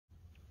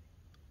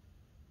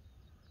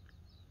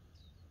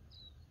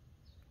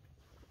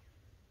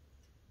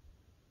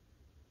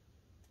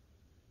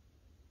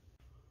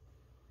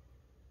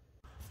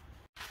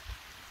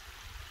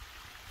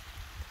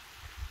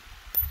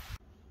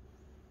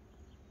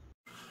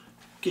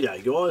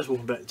G'day guys,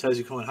 welcome back to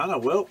Tassie Coin Hunter.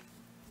 Well,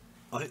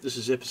 I think this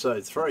is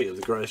episode 3 of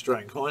the Great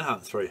Australian Coin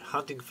Hunt 3,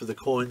 hunting for the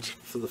coins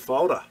for the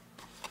folder.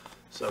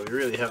 So we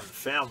really haven't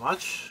found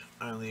much,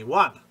 only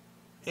one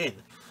in.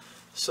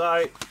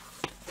 So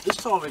this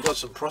time we've got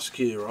some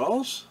prosecutor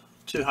rolls,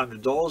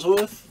 $200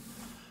 worth.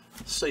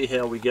 See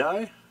how we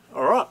go.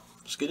 Alright,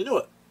 let's get into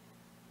it.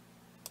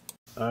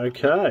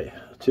 Okay,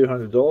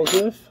 $200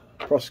 worth,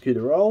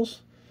 prosecutor rolls,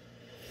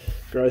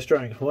 Great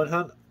Australian Coin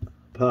Hunt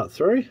part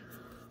 3.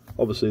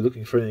 Obviously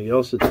looking for anything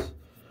else that's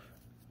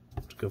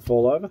can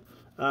fall over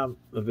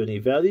of any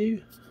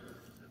value,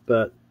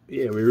 but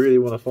yeah, we really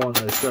want to find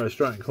those Great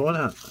Australian Coin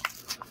Hunt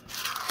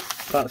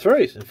part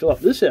 3s and fill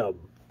up this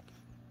album.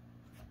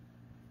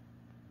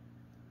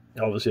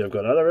 Obviously I've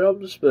got other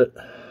albums, but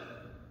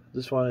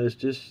this one is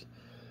just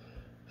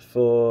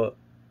for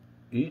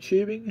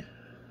YouTubing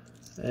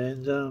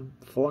and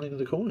finding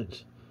the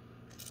coins.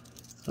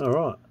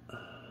 Alright.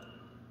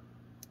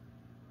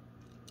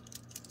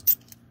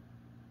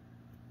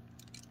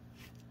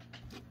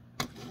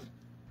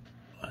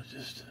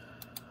 Just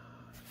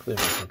clear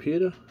my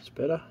computer, it's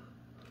better.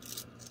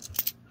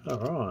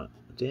 Alright,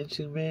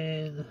 Dancing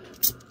Man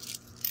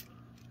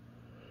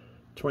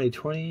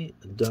 2020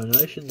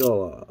 donation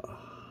dollar.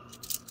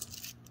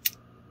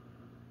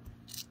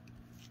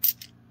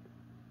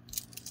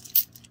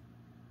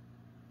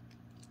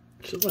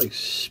 So I'm not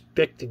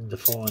expecting to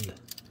find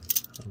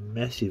a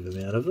massive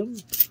amount of them,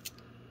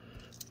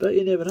 but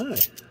you never know.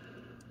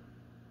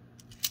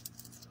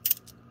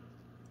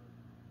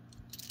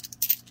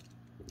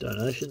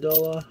 Donation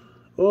dollar.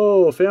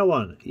 Oh, I found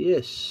one.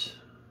 Yes.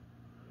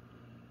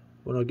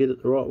 When I get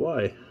it the right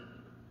way.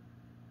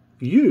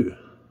 There you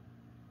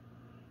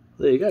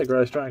go.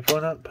 Great Australian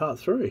Coin Hunt part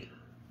 3.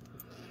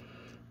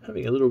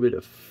 Having a little bit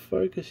of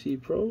focusy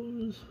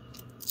problems.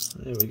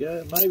 There we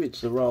go. Maybe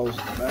it's the rolls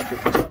in the back.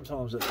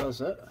 Sometimes it does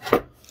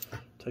that.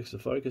 Takes the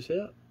focus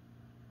out.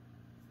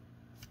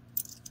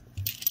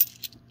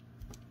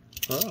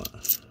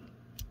 Alright.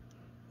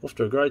 Off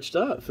to a great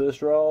start.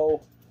 First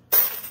roll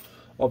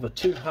of a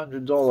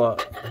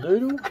 $200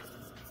 noodle,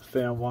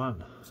 found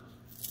one.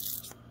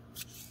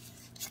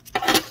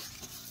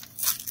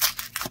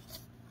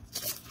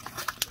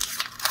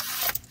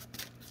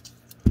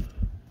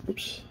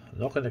 Oops,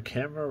 knocking the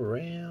camera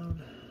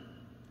around.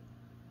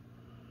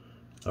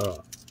 Alright,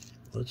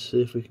 let's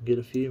see if we can get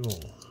a few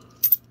more.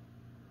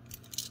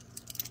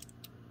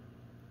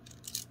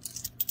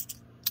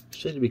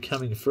 Seem to be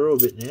coming through a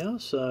bit now,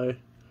 so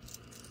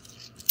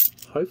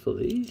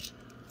hopefully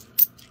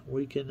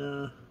we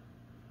can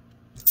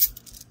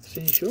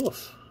finish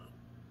off.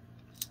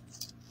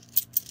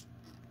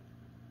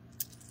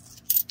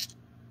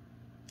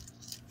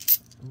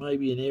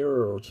 Maybe an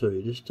error or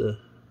two just to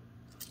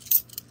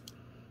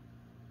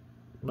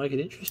make it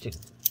interesting.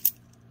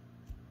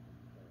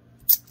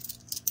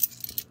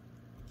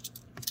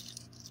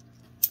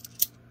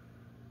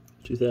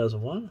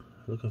 2001,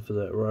 looking for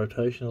that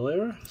rotational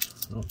error.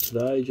 Not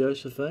today,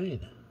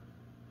 Josephine.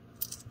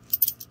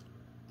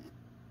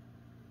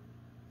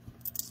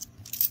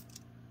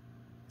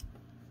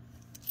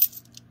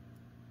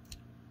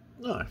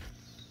 No.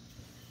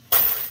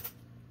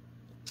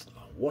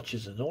 Watch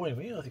is annoying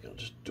me. I think I'll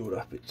just do it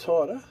up a bit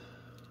tighter.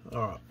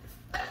 Alright.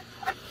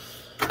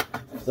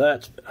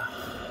 That's better.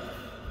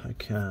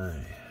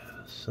 Okay.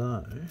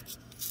 So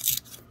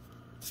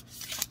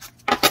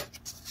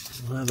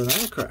we'll have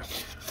another crack.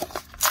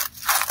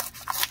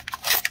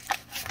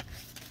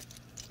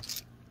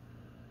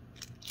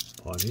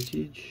 High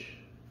vintage.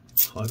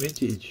 High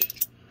vintage.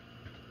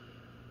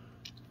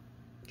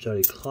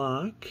 Jody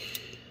Clark.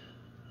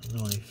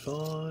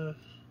 95.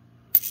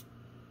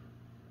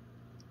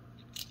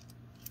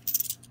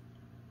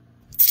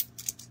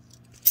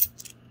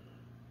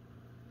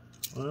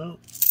 Well,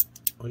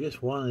 I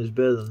guess one is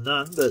better than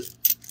none, but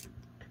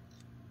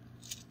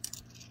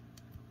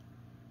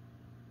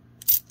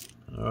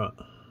alright,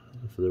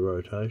 for the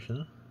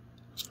rotation.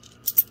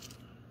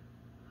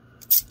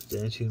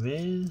 Dancing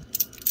Man.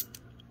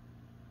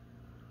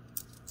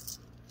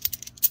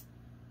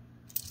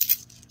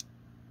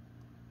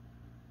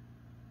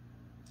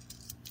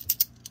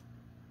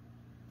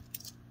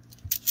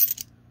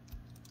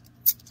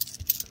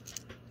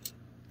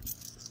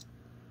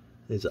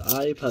 There's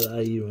A, part of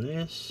A, U and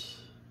S.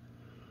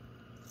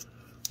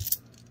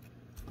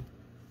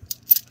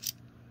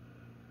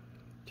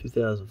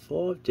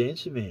 $2005,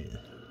 Dancing Man.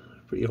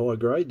 Pretty high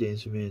grade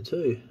Dancing Man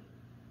too.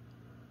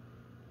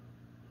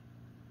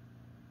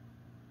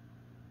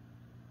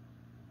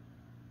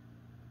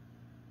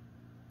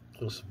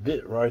 It's a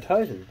bit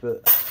rotated,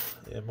 but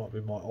yeah, it might be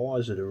my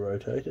eyes that are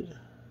rotated.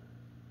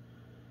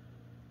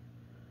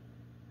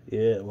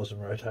 Yeah, it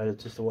wasn't rotated,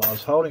 just the way I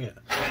was holding it.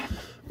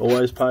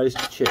 Always pays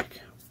to check.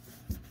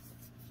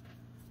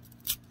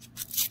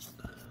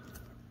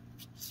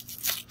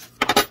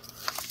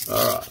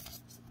 Alright.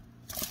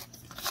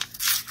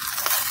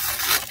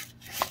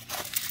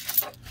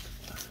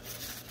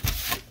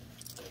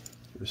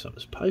 Give some of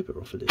this paper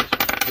off of this.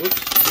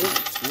 Whoops,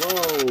 whoops,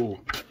 whoa.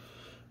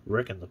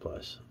 Wrecking the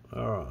place.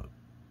 Alright.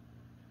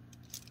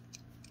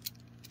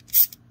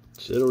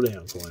 Settle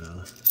down,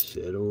 coiner.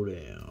 Settle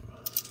down.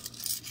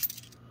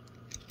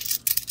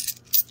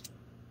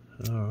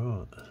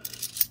 Alright.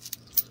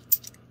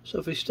 So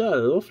if we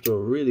started off to a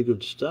really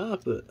good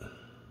start, but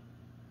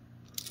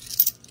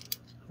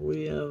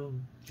we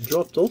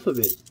dropped off a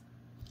bit.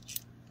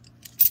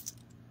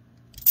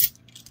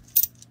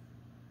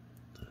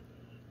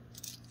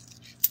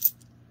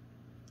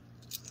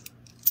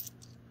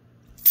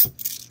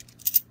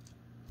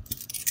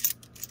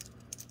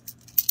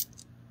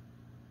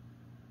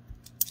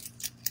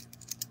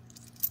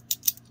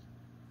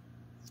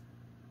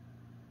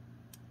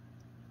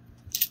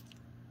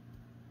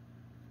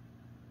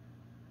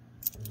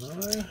 No.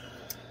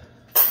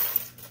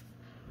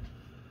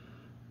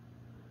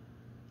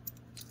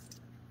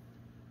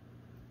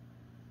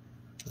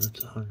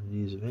 That's 100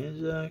 years of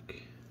Anzac.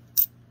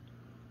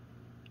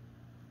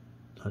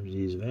 100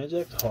 years of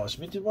Anzac, the highest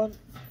minted one.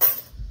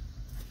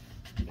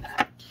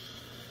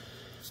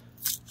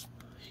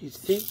 You'd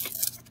think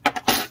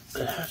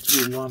there'd have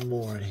to be one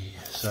more in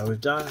here. So we're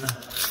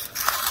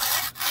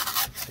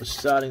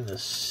starting the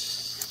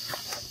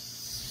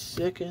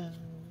second.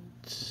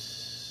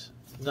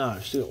 No,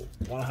 still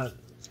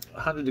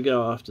 100 to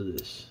go after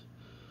this.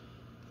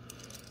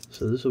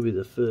 So this will be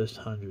the first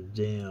 100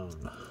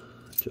 down.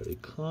 Jody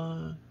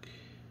Clark.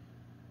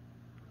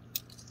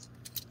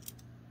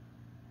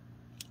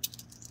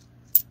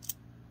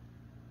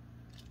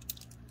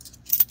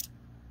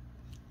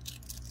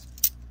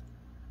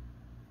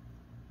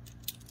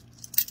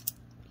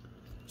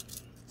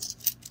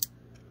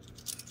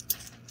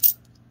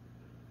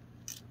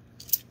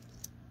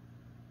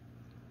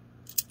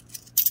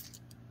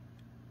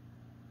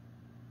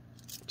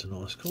 It's a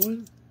nice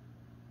coin.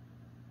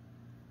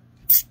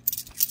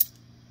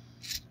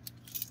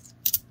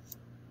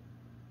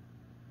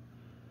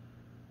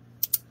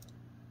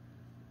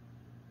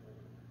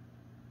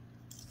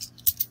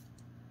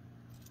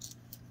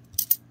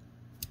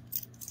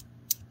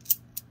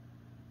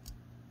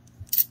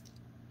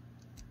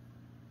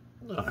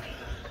 No.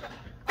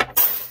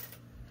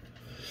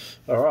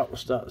 Alright, we'll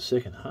start the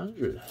second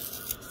 100.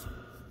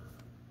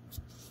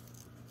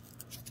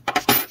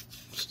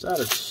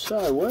 Started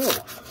so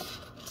well.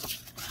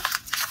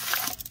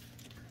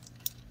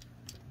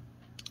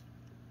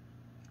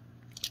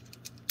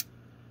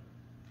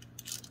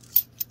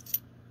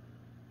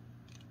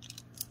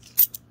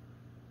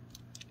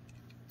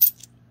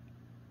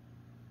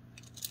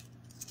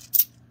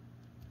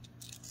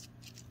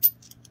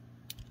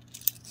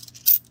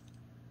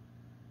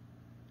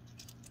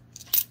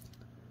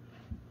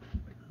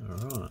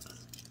 Alright.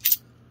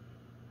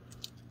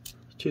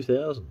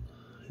 2000,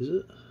 is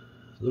it?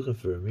 Looking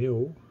for a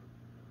mule.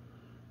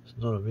 It's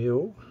not a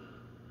mule.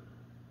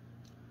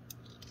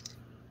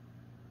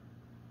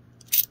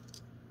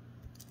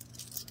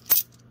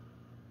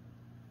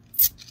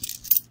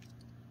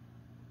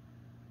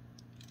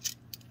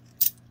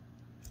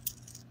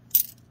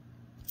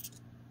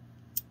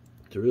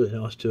 It's a really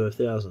nice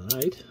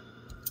 2008.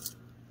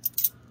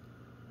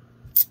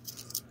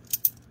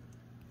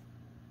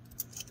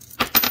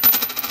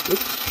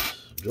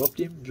 Oops, dropped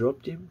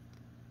him.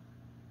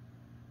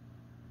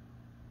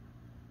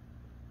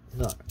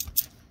 No.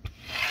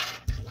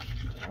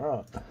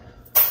 Alright.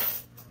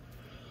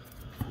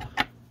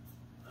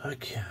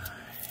 Okay.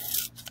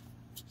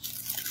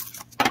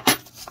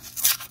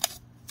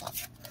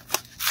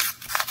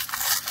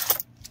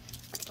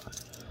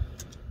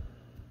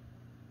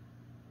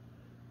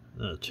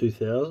 No,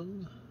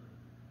 2000.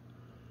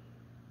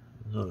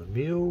 Not a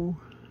mule.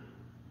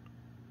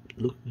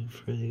 Looking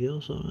for anything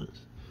else on it.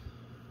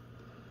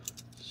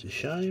 It's a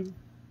shame.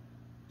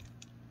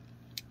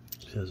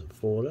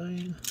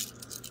 2014.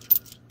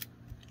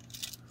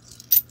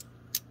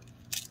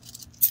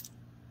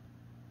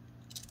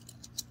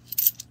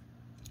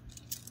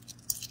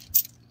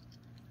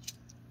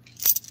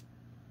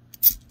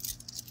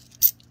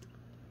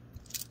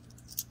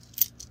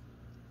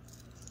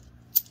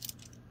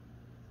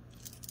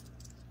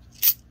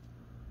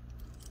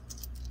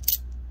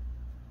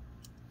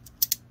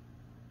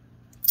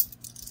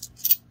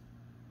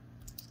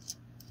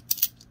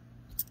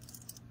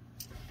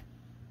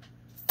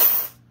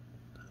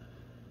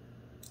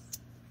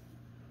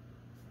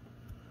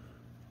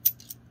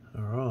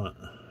 Alright.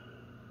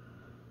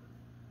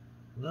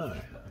 No.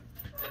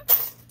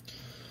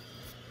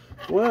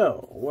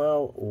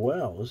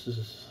 Well, this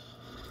is...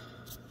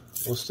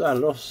 We'll start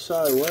it off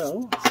so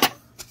well.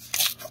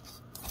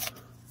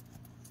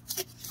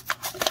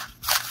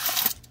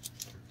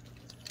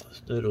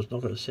 This noodle's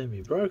not going to send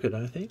me broke, I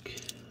don't think.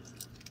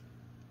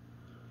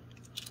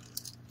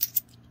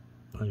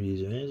 100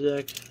 years of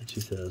Anzac,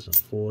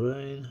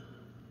 2014.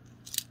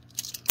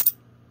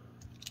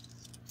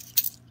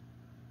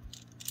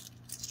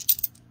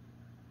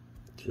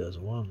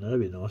 That'd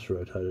be a nice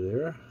rotated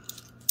error.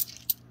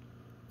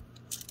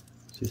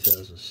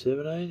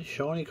 2017,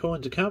 shiny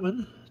coins are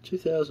coming.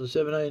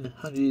 2017,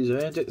 100 years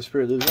of Anzac, the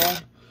Spirit lives on.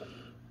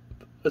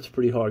 That's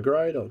pretty high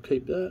grade, I'll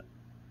keep that.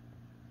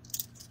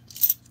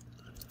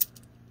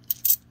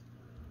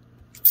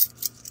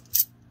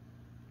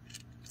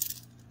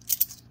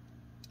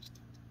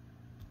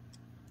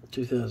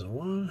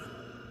 2001.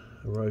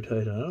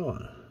 Rotate another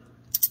one.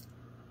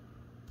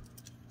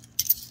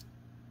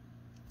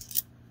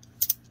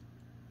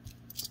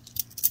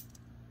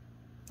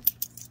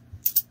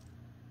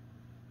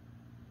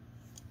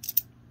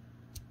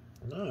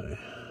 No.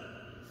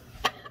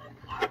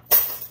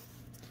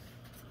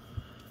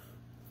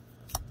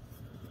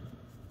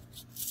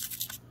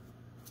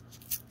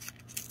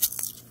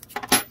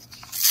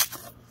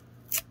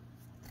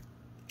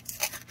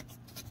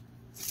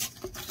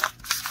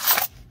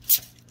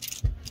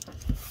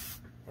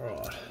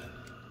 Right.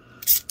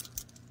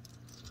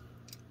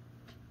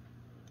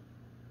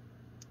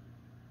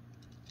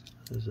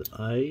 There's an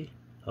A.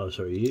 Oh,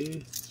 sorry,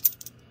 U.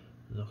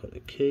 Not got to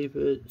keep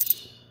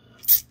it.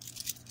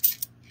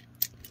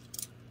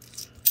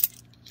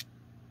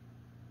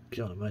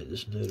 Gonna make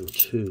this noodle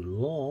too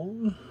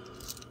long,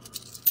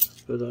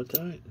 but I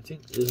don't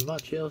think there's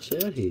much else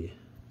out here.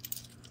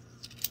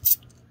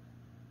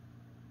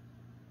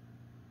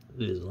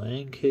 There's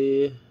land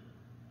care.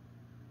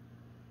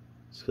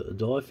 It's got the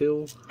dye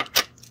fill.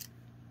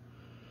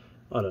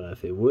 I don't know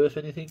if they're worth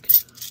anything.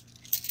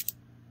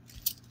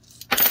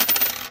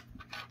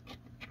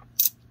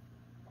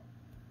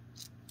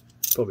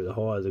 Probably the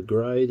higher the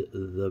grade,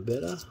 the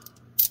better.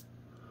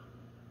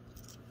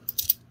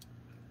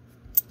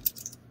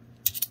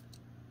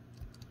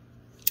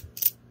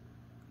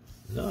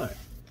 No.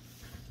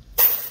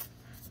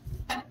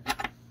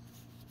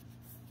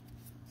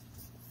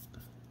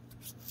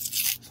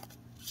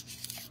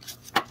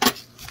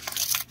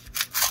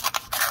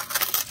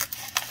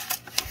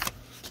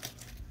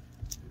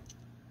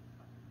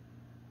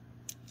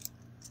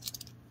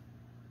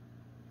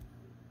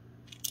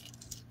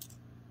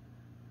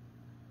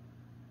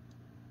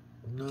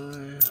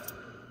 No.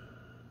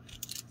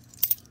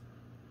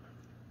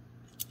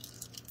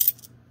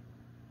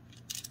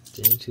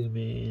 Dancing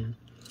Man.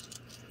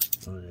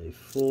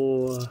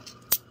 984.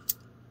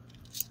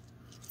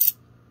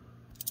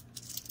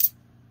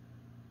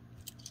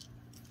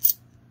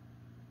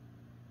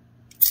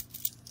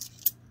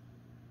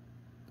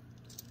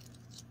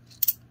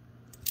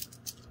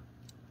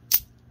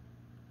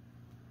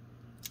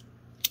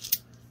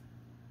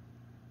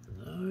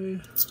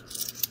 No.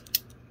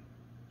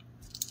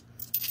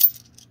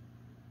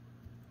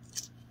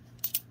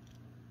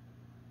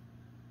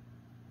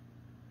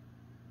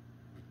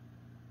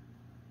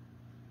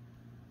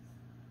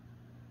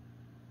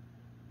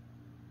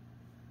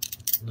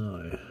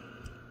 No.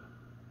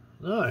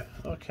 No.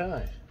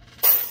 Okay.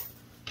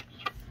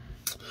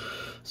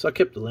 So I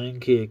kept the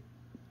land care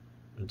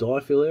dye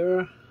fill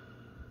error.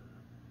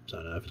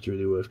 Don't know if it's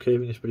really worth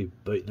keeping. It's pretty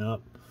beaten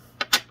up.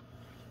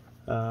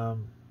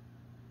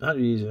 100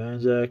 Years of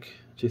Anzac,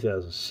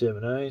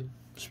 2017.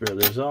 Spirit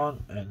lives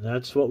on, and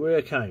that's what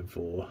we came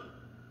for.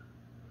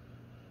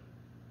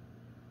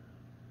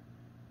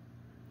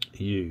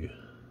 You.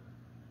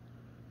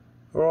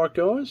 Alright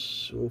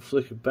guys, we'll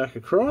flick it back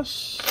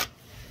across.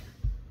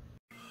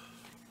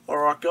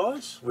 Alright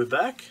guys, we're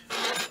back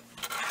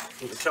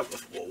with a couple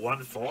of, well,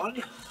 one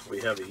find.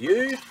 We have a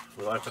U.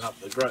 We'll open up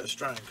the Great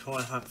Australian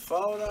Coin Hunt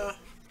folder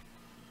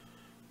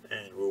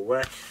and we'll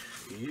whack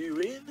U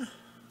in.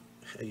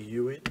 A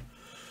U in.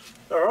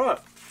 Alright,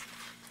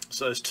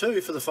 so there's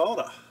two for the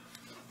folder.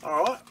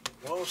 Alright,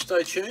 well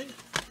stay tuned.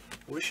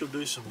 We shall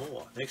do some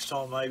more. Next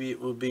time maybe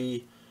it will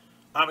be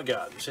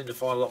Armaguard. We seem to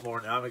find a lot more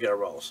in the Armaguard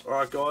rolls.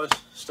 Alright guys,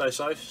 stay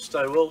safe,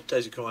 stay well.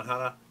 Tassie Coin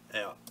Hunter,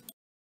 out.